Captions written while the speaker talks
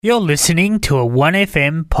You're listening to a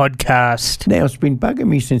 1FM podcast. Now, it's been bugging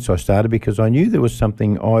me since I started because I knew there was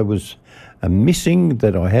something I was missing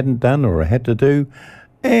that I hadn't done or I had to do,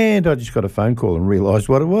 and I just got a phone call and realised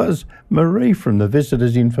what it was. Marie from the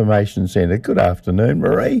Visitors Information Centre. Good afternoon,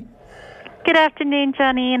 Marie. Good afternoon,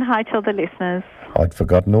 Johnny, and hi to all the listeners. I'd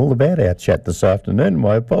forgotten all about our chat this afternoon.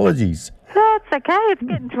 My apologies. That's okay. It's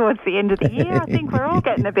getting towards the end of the year. I think we're all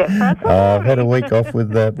getting a bit frazzled. I've had a week off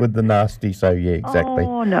with the nasty, so yeah, exactly.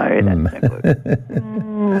 Oh, no, that's no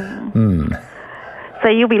good. So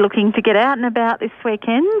you'll be looking to get out and about this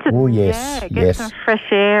weekend? Oh, yes, get some fresh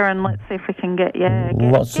air, and let's see if we can get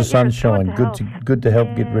lots of sunshine. Good to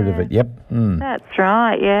help get rid of it. Yep. That's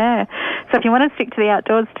right, yeah. So if you want to stick to the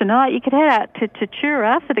outdoors tonight, you could head out to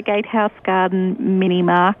Tatura for the Gatehouse Garden mini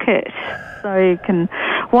market. So you can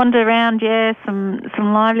wander around,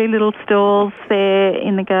 some lively little stalls there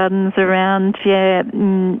in the gardens around,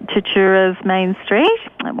 Tatura's main street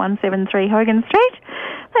at 173 Hogan Street.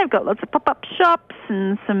 They've got lots of pop-up shops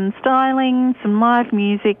and some styling, some live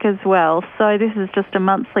music as well. So this is just a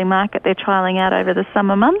monthly market they're trialling out over the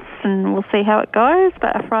summer months, and we'll see how it goes.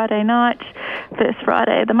 But a Friday night, first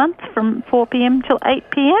Friday of the month from 4 p.m. till 8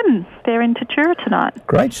 p.m. They're in Tatura tonight.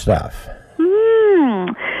 Great stuff.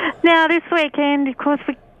 Now, this weekend, of course,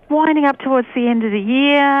 we're winding up towards the end of the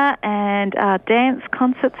year, and dance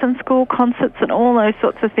concerts and school concerts and all those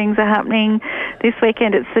sorts of things are happening. This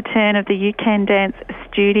weekend it's the turn of the You Can Dance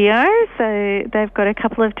Studio, so they've got a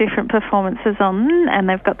couple of different performances on, and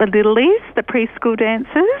they've got the Littlies, the preschool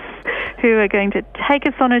dancers, who are going to take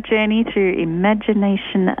us on a journey to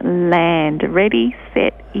Imagination Land. Ready,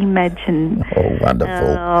 set, imagine. Oh,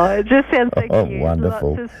 wonderful. Oh, it just sounds so cute. Oh,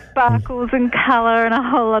 wonderful. Lots of sparkles and colour and a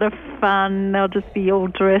whole lot of fun. They'll just be all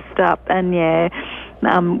dressed up, and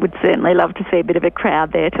would certainly love to see a bit of a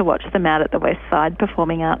crowd there to watch them out at the West Side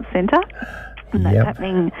Performing Arts Centre. And that's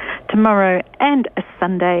happening tomorrow and a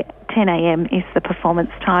Sunday. 10 a.m. is the performance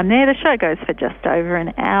time there. The show goes for just over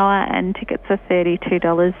an hour, and tickets are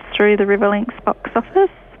 $32 through the Riverlinks box office.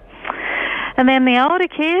 And then the older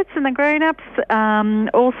kids and the grown-ups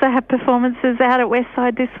also have performances out at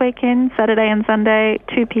Westside this weekend, Saturday and Sunday,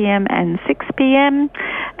 2 p.m. and 6 p.m.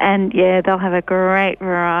 And, they'll have a great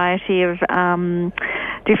variety of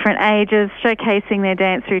different ages, showcasing their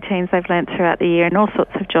dance routines they've learnt throughout the year in all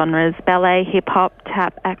sorts of genres: ballet, hip-hop,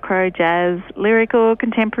 tap, acro, jazz, lyrical,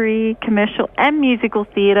 contemporary, commercial and musical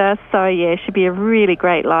theatre. So, it should be a really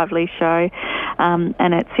great, lively show.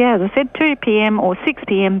 And it's, as I said, 2 p.m. or 6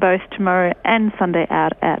 p.m. both tomorrow and Sunday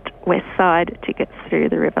out at Westside. Tickets through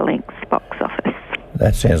the Riverlinks box office.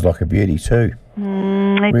 That sounds like a beauty too.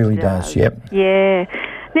 It really does, yep. Yeah.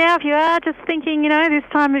 Now, if you are just thinking, this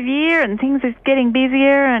time of year and things are getting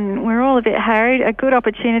busier and we're all a bit harried, a good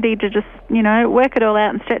opportunity to just, work it all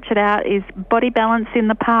out and stretch it out is Body Balance in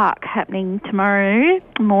the Park, happening tomorrow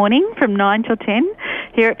morning from 9 till 10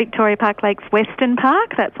 here at Victoria Park Lakes Western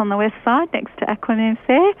Park. That's on the west side next to Aquanurse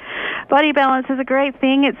there. Body Balance is a great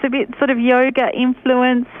thing. It's a bit sort of yoga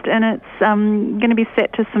influenced, and it's going to be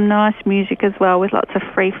set to some nice music as well with lots of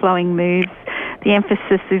free-flowing moves. The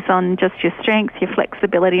emphasis is on just your strength, your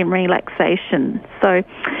flexibility and relaxation. So,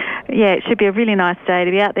 it should be a really nice day to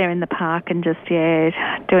be out there in the park and just,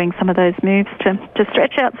 doing some of those moves to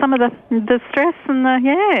stretch out some of the stress and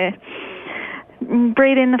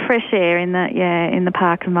breathe in the fresh air in the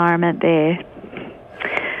park environment there.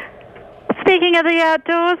 Speaking of the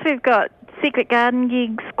outdoors, we've got Secret Garden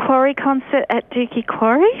Gigs Quarry concert at Dookie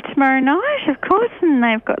Quarry tomorrow night, of course, and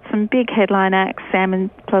they've got some big headline acts: Sam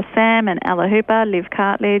and Ella Hooper, Liv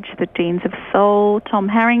Cartledge, the Deans of Soul, Tom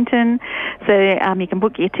Harrington. So you can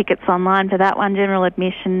book your tickets online for that one. General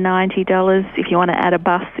admission $90. If you want to add a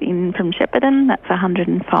bus in from Shepparton, that's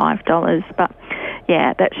 $105. But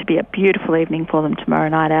that should be a beautiful evening for them tomorrow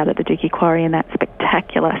night out at the Dookie Quarry in that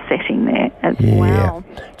spectacular setting there as well.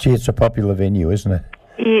 Gee, it's a popular venue, isn't it?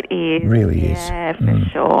 It is. It really is. Yeah, for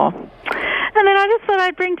sure. And then I just thought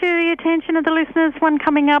I'd bring to the attention of the listeners one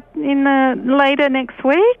coming up in later next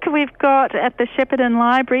week. We've got at the Shepparton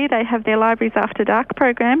Library, they have their Libraries After Dark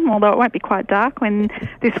program, although it won't be quite dark when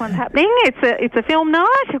this one's happening. It's a film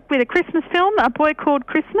night with a Christmas film, A Boy Called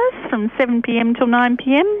Christmas, from 7 p.m. till 9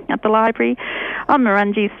 p.m. at the library on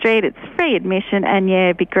Murungi Street. It's free admission, and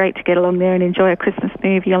it'd be great to get along there and enjoy a Christmas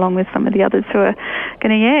movie along with some of the others who are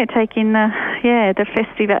going to take in the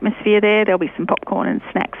festive atmosphere there. There'll be some popcorn and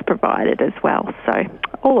snacks provided as well. So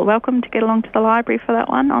all are welcome to get along to the library for that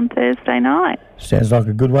one on Thursday night. Sounds like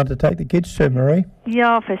a good one to take the kids to, Marie.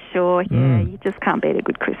 Yeah, for sure. Yeah, you just can't beat a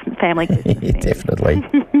good family Christmas. Definitely.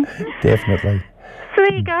 Definitely. So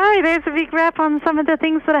there you go. There's a big wrap on some of the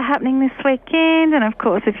things that are happening this weekend. And, of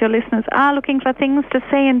course, if your listeners are looking for things to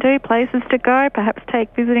see and do, places to go, perhaps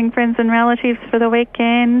take visiting friends and relatives for the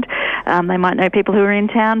weekend. They might know people who are in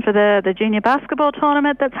town for the junior basketball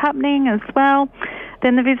tournament that's happening as well.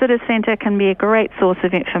 Then the Visitor Centre can be a great source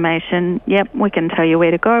of information. Yep, we can tell you where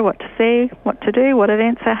to go, what to see, what to do, what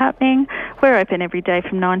events are happening. We're open every day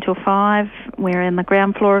from 9 till 5. We're in the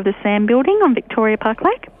ground floor of the SAM building on Victoria Park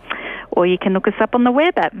Lake. Or you can look us up on the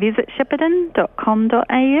web at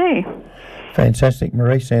visitshepparton.com.au. Fantastic,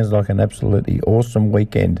 Marie. Sounds like an absolutely awesome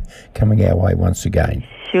weekend coming our way once again.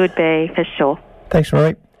 Should be, for sure. Thanks,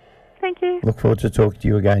 Marie. Thank you. Look forward to talking to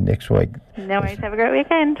you again next week. No worries. Have a great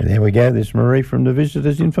weekend. There we go. There's Marie from the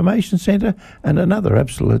Visitors Information Centre, and another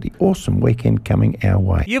absolutely awesome weekend coming our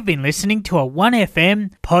way. You've been listening to a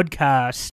 1FM podcast.